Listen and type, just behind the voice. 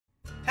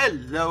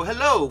Hello,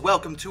 hello!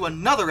 Welcome to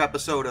another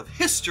episode of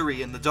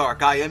History in the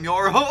Dark. I am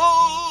your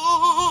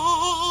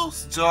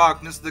host,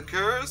 Darkness the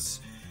Curse.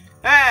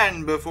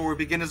 And before we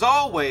begin, as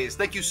always,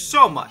 thank you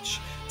so much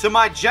to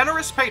my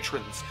generous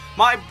patrons,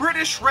 my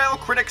British rail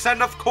critics,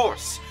 and of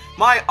course,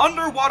 my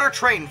underwater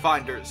train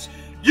finders.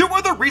 You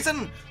are the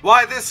reason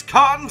why this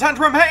content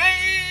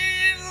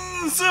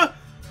remains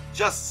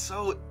just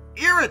so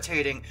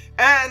irritating.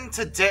 And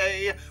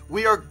today,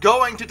 we are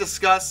going to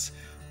discuss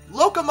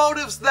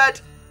locomotives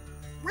that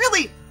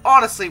really,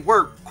 honestly,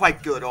 were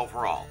quite good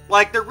overall.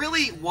 Like, there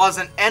really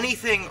wasn't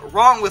anything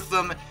wrong with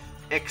them,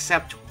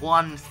 except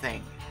one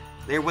thing.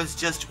 There was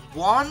just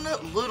one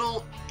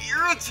little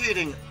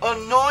irritating,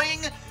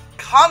 annoying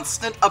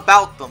constant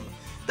about them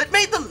that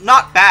made them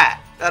not bad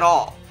at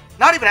all.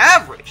 Not even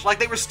average. Like,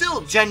 they were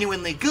still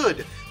genuinely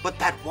good, but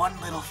that one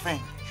little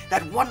thing,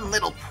 that one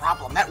little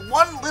problem, that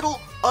one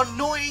little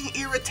annoying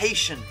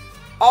irritation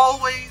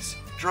always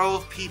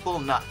drove people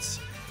nuts.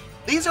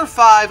 These are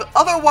 5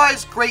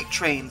 otherwise great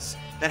trains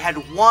that had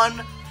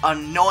one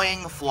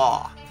annoying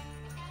flaw.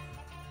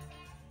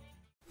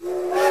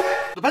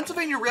 The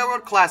Pennsylvania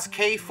Railroad Class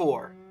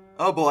K4.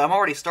 Oh boy, I'm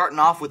already starting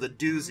off with a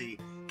doozy.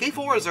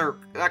 K4s are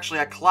actually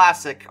a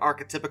classic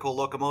archetypical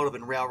locomotive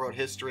in railroad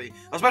history,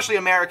 especially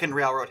American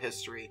railroad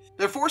history.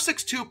 They're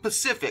 462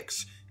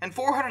 Pacifics, and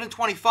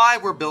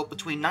 425 were built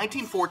between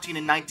 1914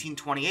 and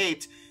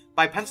 1928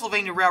 by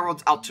Pennsylvania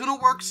Railroad's Altoona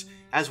Works,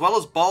 as well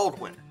as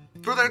Baldwin.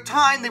 For their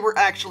time, they were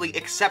actually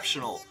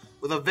exceptional,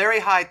 with a very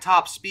high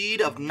top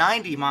speed of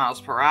 90 miles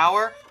per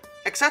hour,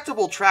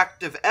 acceptable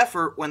tractive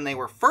effort when they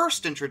were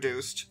first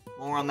introduced,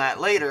 more on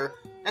that later,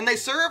 and they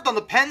served on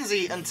the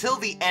Pennsy until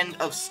the end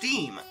of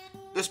steam.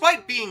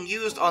 Despite being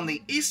used on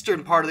the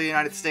eastern part of the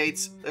United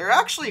States, they're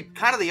actually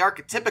kind of the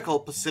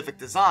archetypical Pacific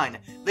design.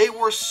 They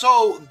were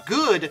so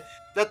good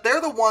that they're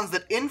the ones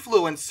that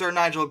influenced Sir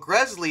Nigel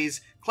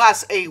Gresley's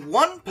Class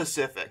A1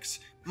 Pacifics.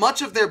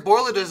 Much of their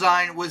boiler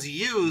design was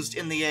used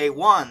in the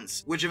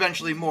A1s, which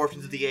eventually morphed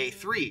into the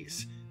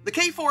A3s. The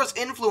K4's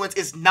influence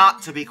is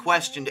not to be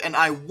questioned, and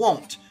I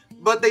won't,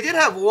 but they did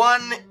have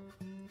one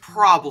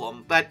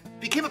problem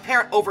that became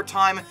apparent over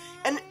time,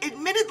 and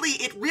admittedly,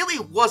 it really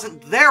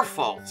wasn't their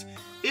fault.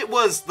 It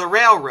was the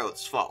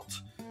railroad's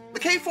fault. The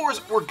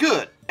K4s were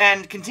good,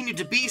 and continued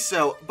to be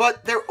so,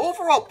 but their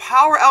overall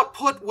power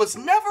output was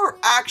never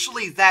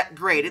actually that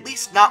great, at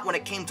least not when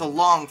it came to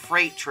long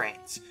freight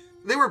trains.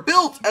 They were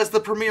built as the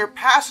premier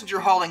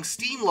passenger-hauling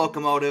steam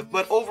locomotive,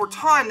 but over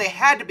time they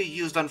had to be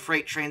used on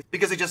freight trains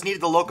because they just needed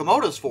the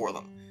locomotives for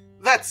them.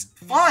 That's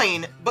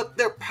fine, but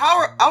their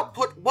power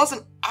output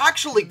wasn't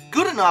actually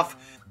good enough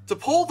to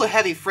pull the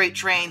heavy freight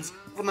trains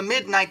from the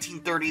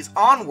mid-1930s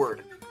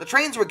onward. The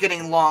trains were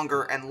getting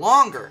longer and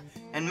longer,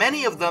 and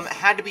many of them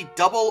had to be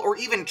double or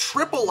even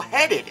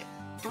triple-headed.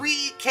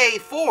 3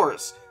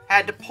 K4s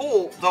had to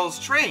pull those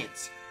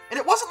trains. And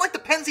it wasn't like the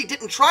Pennsy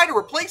didn't try to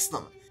replace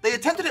them. They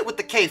attempted it with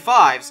the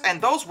K5s, and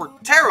those were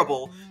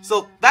terrible,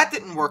 so that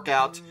didn't work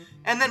out.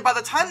 And then by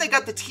the time they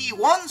got the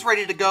T1s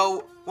ready to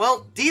go,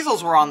 well,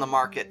 diesels were on the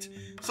market.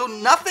 So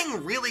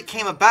nothing really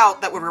came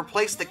about that would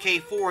replace the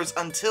K4s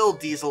until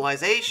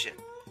dieselization.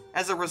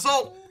 As a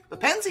result, the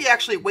Pennsy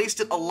actually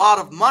wasted a lot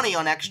of money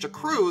on extra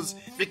crews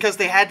because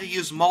they had to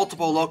use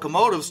multiple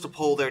locomotives to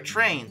pull their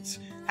trains.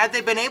 Had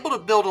they been able to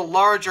build a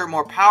larger,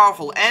 more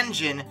powerful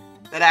engine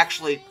that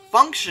actually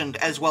functioned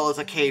as well as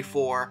a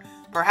K4,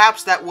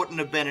 perhaps that wouldn't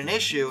have been an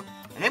issue,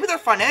 and maybe their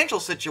financial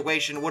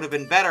situation would have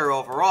been better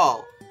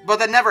overall. But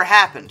that never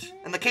happened,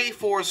 and the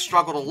K4s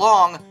struggled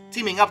along,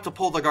 teaming up to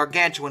pull the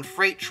gargantuan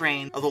freight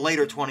train of the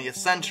later 20th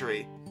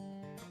century.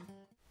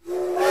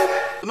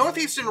 The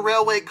Northeastern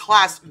Railway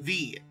Class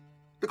V.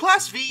 The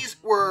Class Vs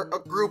were a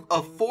group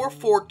of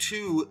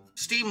 442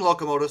 steam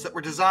locomotives that were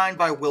designed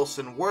by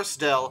Wilson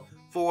Worsdale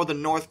for the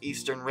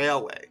Northeastern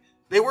Railway.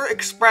 They were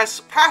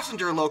express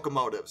passenger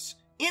locomotives.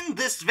 In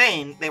this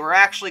vein, they were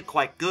actually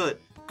quite good.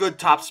 Good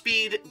top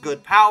speed,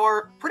 good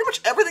power, pretty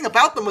much everything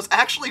about them was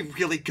actually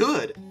really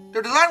good.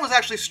 Their design was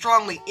actually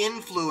strongly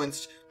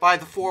influenced by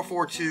the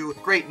 442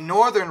 Great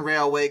Northern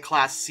Railway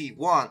Class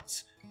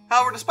C1s.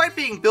 However, despite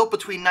being built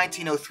between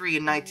 1903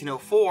 and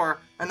 1904,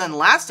 and then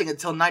lasting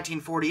until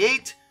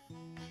 1948,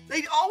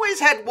 they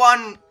always had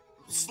one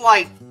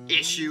slight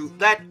issue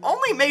that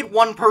only made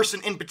one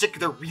person in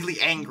particular really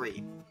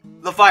angry.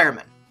 The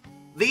firemen.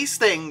 These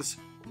things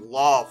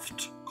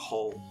loved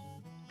coal.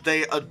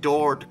 They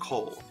adored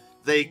coal.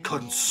 They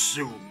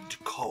consumed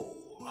coal.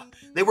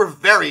 They were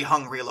very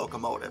hungry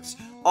locomotives,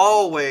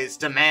 always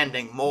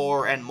demanding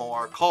more and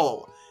more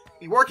coal.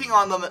 Working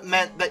on them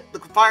meant that the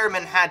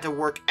firemen had to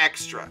work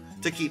extra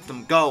to keep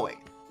them going.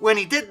 When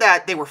he did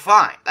that, they were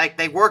fine. Like,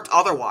 they worked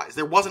otherwise.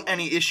 There wasn't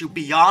any issue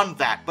beyond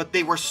that, but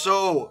they were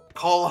so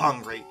coal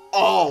hungry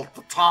all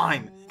the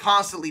time,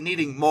 constantly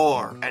needing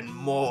more and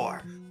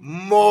more.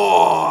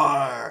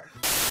 More!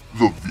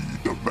 The V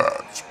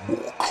demands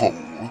more coal.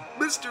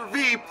 Mr.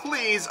 V,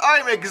 please,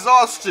 I'm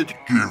exhausted.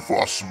 Give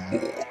us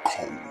more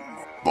coal.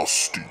 The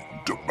steam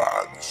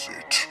demands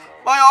it.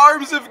 My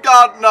arms have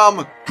got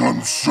numb.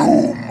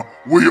 Consume.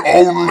 We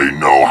only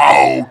know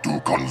how to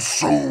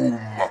consume.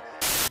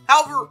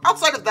 However,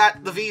 outside of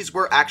that, the Vs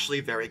were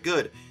actually very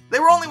good. They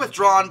were only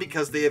withdrawn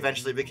because they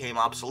eventually became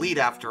obsolete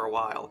after a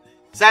while.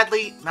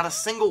 Sadly, not a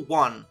single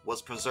one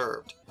was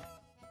preserved.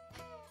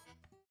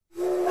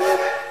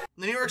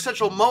 The New York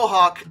Central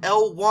Mohawk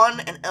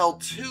L1 and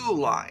L2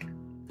 line.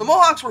 The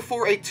Mohawks were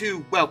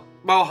 482, well,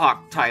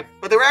 Mohawk type,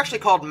 but they were actually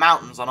called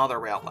mountains on other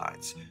rail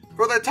lines.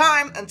 For their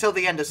time, until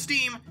the end of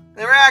steam,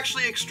 they were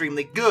actually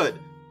extremely good,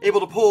 able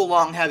to pull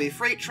long heavy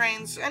freight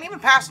trains, and even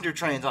passenger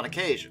trains on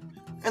occasion.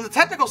 In the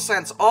technical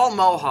sense, all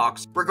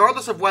Mohawks,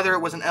 regardless of whether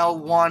it was an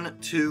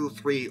L1, 2,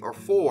 3, or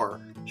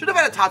 4, should have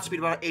had a top speed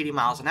of about 80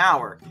 miles an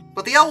hour.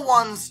 But the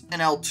L1s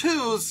and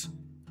L2s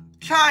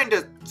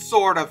kinda,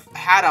 sort of,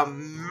 had a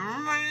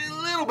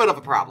little bit of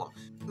a problem.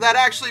 That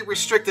actually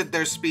restricted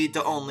their speed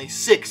to only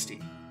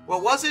 60.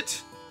 What was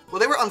it? Well,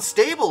 they were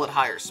unstable at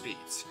higher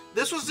speeds.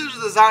 This was due to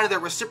the design of their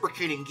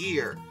reciprocating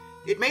gear.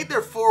 It made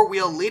their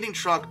four-wheel leading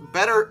truck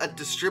better at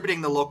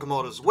distributing the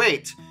locomotive's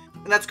weight.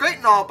 And that's great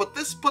and all, but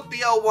this put the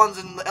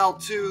L1s and the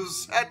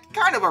L2s at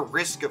kind of a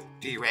risk of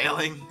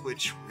derailing,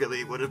 which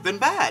really would have been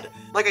bad.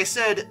 Like I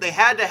said, they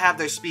had to have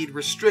their speed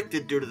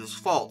restricted due to this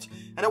fault,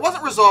 and it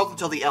wasn't resolved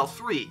until the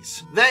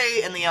L3s.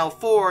 They and the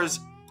L4s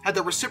had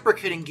the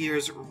reciprocating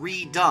gears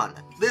redone.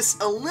 This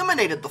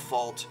eliminated the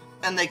fault,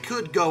 and they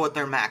could go at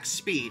their max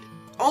speed.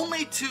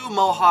 Only 2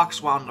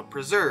 Mohawks wound up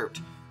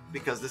preserved,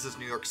 because this is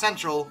New York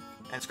Central,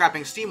 and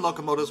scrapping steam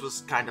locomotives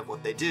was kind of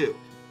what they do.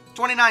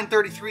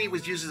 2933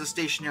 was used as a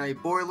stationary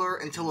boiler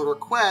until a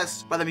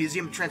request by the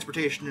Museum of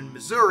Transportation in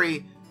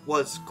Missouri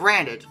was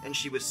granted, and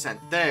she was sent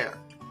there.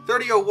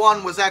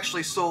 3001 was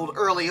actually sold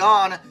early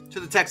on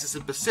to the Texas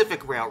and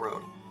Pacific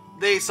Railroad.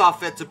 They saw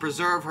fit to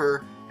preserve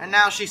her, and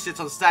now she sits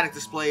on static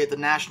display at the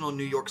National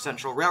New York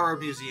Central Railroad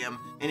Museum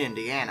in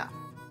Indiana.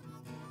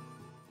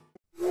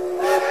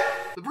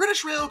 The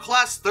British Rail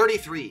Class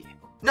 33.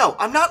 No,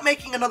 I'm not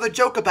making another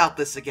joke about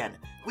this again.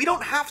 We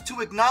don't have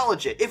to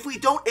acknowledge it. If we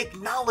don't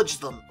acknowledge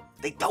them,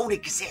 they don't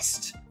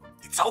exist.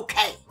 It's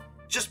okay.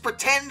 Just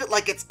pretend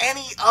like it's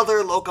any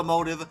other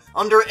locomotive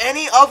under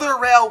any other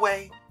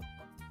railway.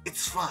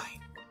 It's fine.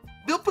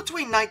 Built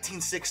between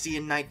 1960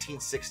 and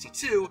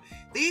 1962,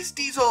 these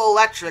diesel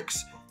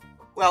electrics,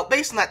 well,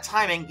 based on that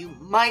timing, you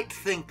might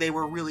think they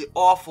were really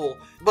awful,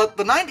 but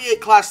the 98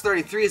 Class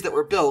 33s that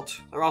were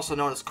built, they're also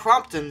known as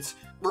Cromptons,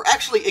 were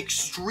actually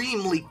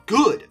extremely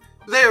good.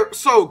 They're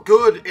so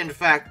good, in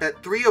fact,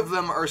 that 3 of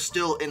them are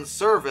still in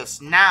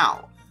service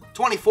now.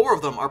 24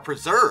 of them are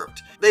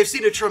preserved. They've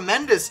seen a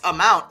tremendous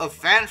amount of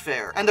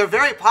fanfare, and they're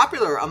very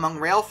popular among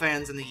rail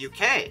fans in the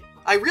UK.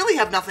 I really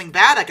have nothing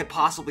bad I could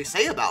possibly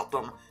say about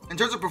them. In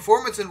terms of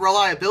performance and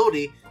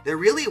reliability, there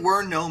really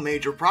were no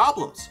major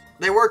problems.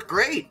 They worked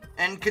great,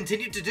 and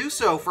continued to do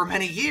so for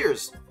many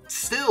years.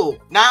 Still,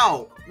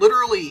 now,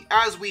 literally,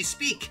 as we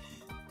speak.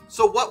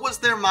 So what was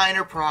their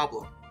minor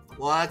problem?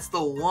 What's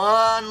the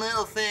one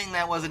little thing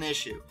that was an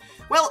issue?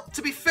 Well,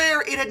 to be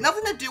fair, it had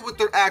nothing to do with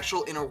their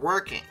actual inner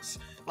workings.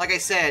 Like I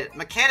said,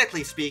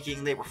 mechanically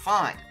speaking, they were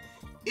fine.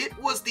 It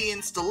was the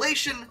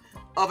installation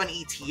of an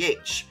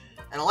ETH,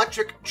 an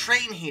electric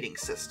train heating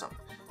system.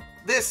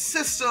 This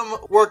system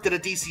worked at a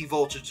DC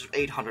voltage of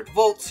 800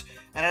 volts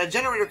and had a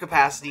generator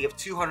capacity of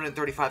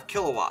 235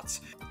 kilowatts.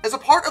 As a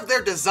part of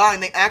their design,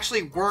 they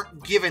actually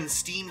weren't given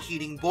steam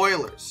heating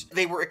boilers.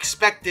 They were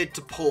expected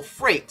to pull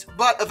freight,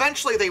 but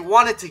eventually they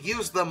wanted to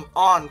use them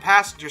on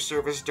passenger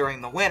service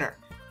during the winter.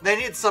 They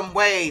needed some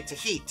way to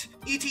heat.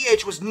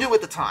 ETH was new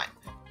at the time,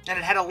 and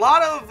it had a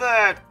lot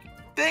of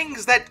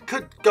things that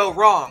could go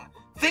wrong.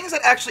 Things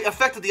that actually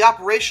affected the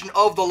operation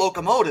of the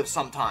locomotive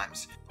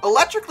sometimes.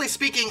 Electrically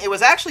speaking, it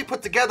was actually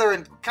put together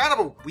in kind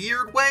of a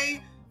weird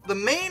way. The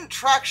main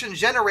traction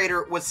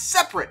generator was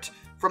separate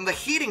from the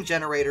heating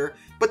generator,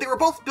 but they were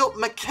both built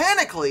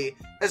mechanically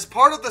as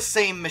part of the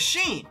same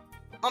machine.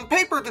 On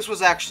paper, this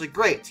was actually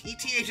great.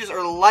 ETHs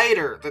are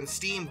lighter than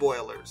steam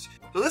boilers,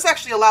 so this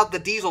actually allowed the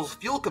diesel's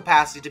fuel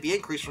capacity to be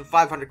increased from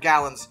 500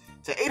 gallons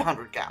to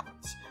 800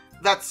 gallons.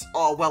 That's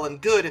all well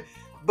and good,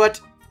 but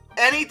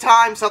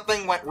anytime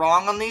something went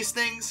wrong on these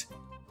things,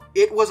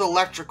 it was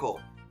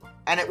electrical,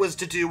 and it was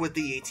to do with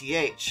the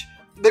ETH.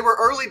 They were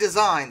early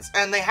designs,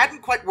 and they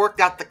hadn't quite worked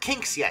out the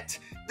kinks yet.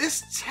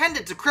 This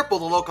tended to cripple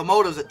the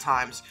locomotives at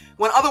times,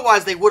 when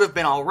otherwise they would have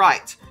been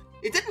alright.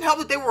 It didn't help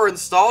that they were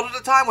installed at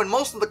a time when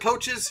most of the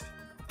coaches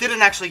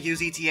didn't actually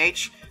use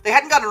ETH. They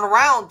hadn't gotten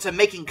around to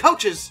making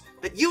coaches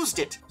that used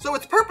it, so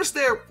its purpose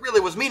there really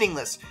was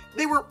meaningless.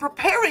 They were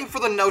preparing for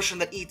the notion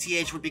that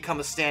ETH would become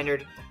a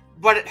standard,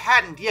 but it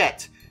hadn't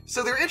yet.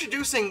 So they're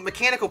introducing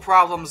mechanical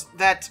problems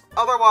that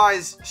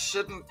otherwise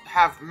shouldn't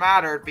have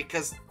mattered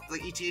because the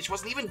ETH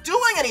wasn't even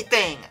doing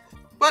anything!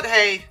 But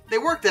hey, they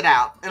worked it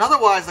out, and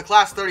otherwise the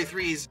Class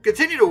 33s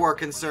continue to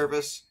work in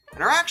service,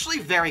 and are actually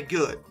very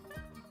good.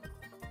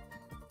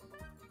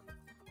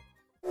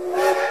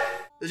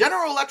 The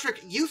General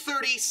Electric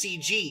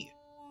U30CG.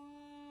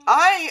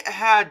 I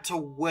had to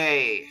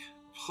weigh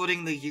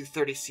putting the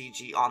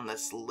U30CG on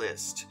this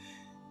list,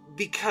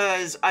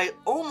 because I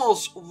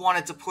almost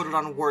wanted to put it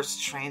on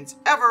worst trains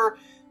ever,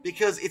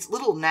 because its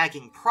little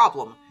nagging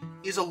problem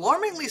is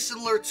alarmingly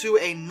similar to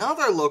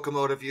another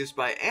locomotive used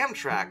by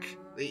Amtrak,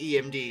 the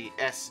EMD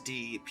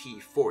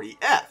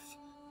SDP40F.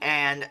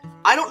 And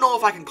I don't know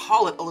if I can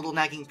call it a little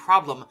nagging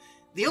problem.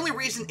 The only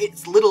reason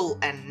it's little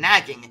and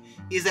nagging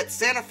is that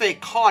Santa Fe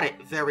caught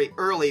it very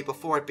early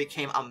before it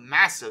became a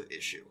massive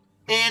issue.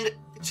 And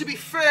to be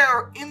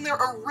fair, in their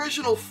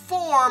original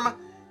form,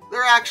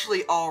 they're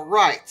actually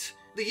alright.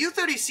 The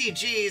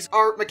U-30CGs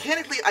are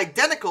mechanically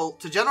identical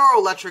to General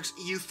Electric's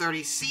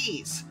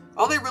U-30Cs.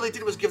 All they really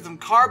did was give them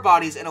car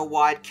bodies and a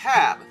wide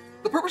cab.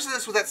 The purpose of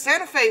this was that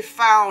Santa Fe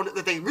found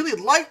that they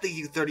really liked the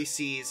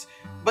U-30Cs,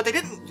 but they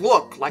didn't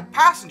look like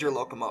passenger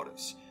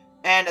locomotives.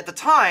 And at the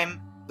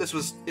time, this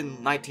was in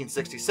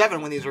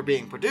 1967 when these were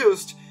being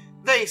produced,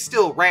 they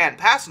still ran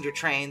passenger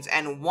trains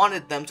and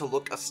wanted them to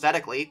look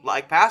aesthetically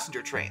like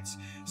passenger trains.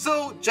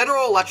 So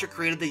General Electric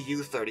created the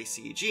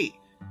U-30CG.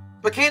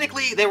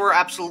 Mechanically, they were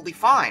absolutely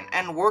fine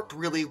and worked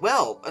really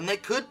well, and they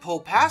could pull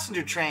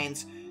passenger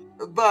trains,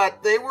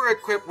 but they were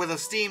equipped with a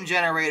steam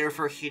generator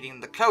for heating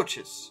the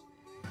coaches.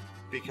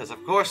 Because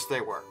of course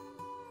they were.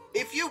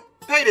 If you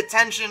paid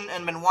attention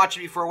and been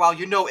watching me for a while,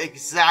 you know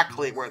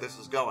exactly where this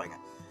is going.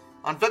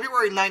 On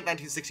February 9,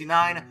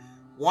 1969,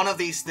 one of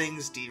these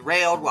things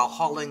derailed while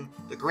hauling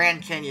the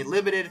Grand Canyon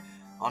Limited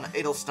on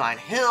Edelstein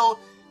Hill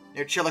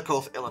near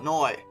Chillicothe,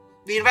 Illinois.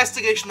 The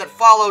investigation that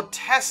followed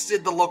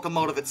tested the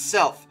locomotive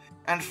itself,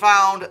 and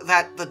found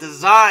that the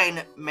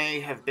design may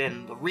have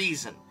been the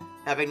reason,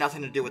 having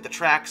nothing to do with the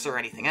tracks or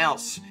anything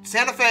else.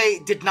 Santa Fe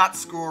did not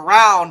screw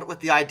around with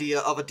the idea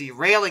of a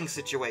derailing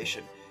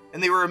situation,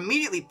 and they were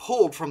immediately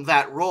pulled from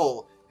that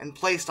role and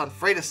placed on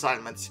freight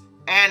assignments,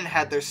 and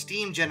had their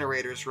steam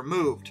generators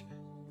removed.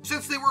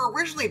 Since they were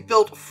originally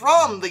built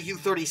from the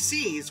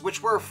U-30Cs,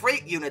 which were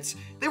freight units,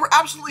 they were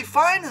absolutely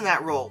fine in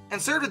that role,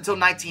 and served until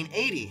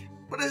 1980.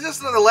 But it's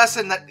just another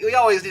lesson that we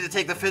always need to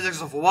take the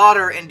physics of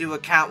water into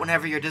account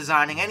whenever you're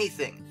designing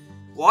anything.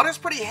 Water's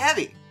pretty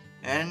heavy,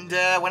 and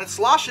when it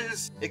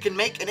sloshes, it can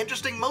make an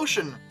interesting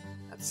motion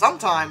that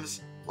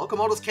sometimes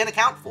locomotives can't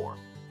account for.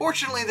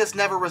 Fortunately, this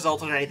never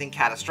resulted in anything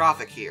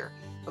catastrophic here,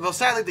 although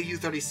sadly the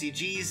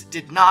U-30CGs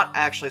did not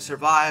actually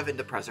survive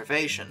into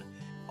preservation.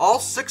 All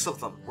 6 of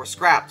them were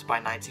scrapped by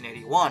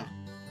 1981,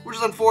 which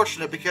is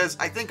unfortunate because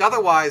I think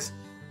otherwise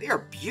they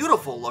are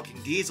beautiful looking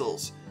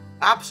diesels.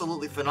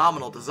 Absolutely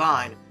phenomenal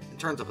design in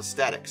terms of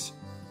aesthetics.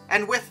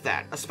 And with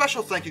that, a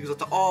special thank you goes out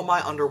to all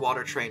my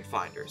underwater train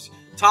finders.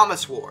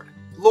 Thomas Ward,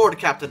 Lord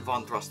Captain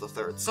Von Thrust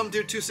III, Some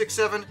Dude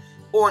 267,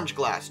 Orange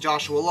Glass,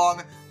 Joshua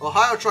Long,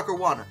 Ohio Trucker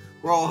 1,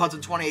 Royal Hudson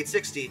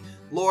 2860,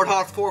 Lord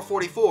Hoth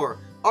 444,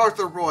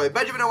 Arthur Roy,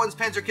 Benjamin Owens,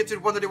 Panzer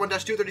Kitson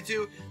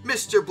 131-232,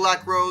 Mr.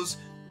 Black Rose,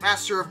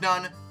 Master of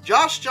None,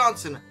 Josh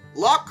Johnson,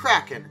 Lock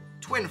Kraken,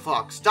 Twin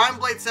Fox,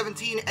 Dimeblade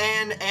 17,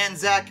 and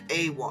Anzac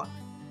A1.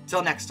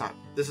 Till next time,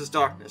 this is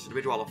Darkness,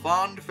 individual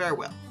fond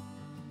farewell.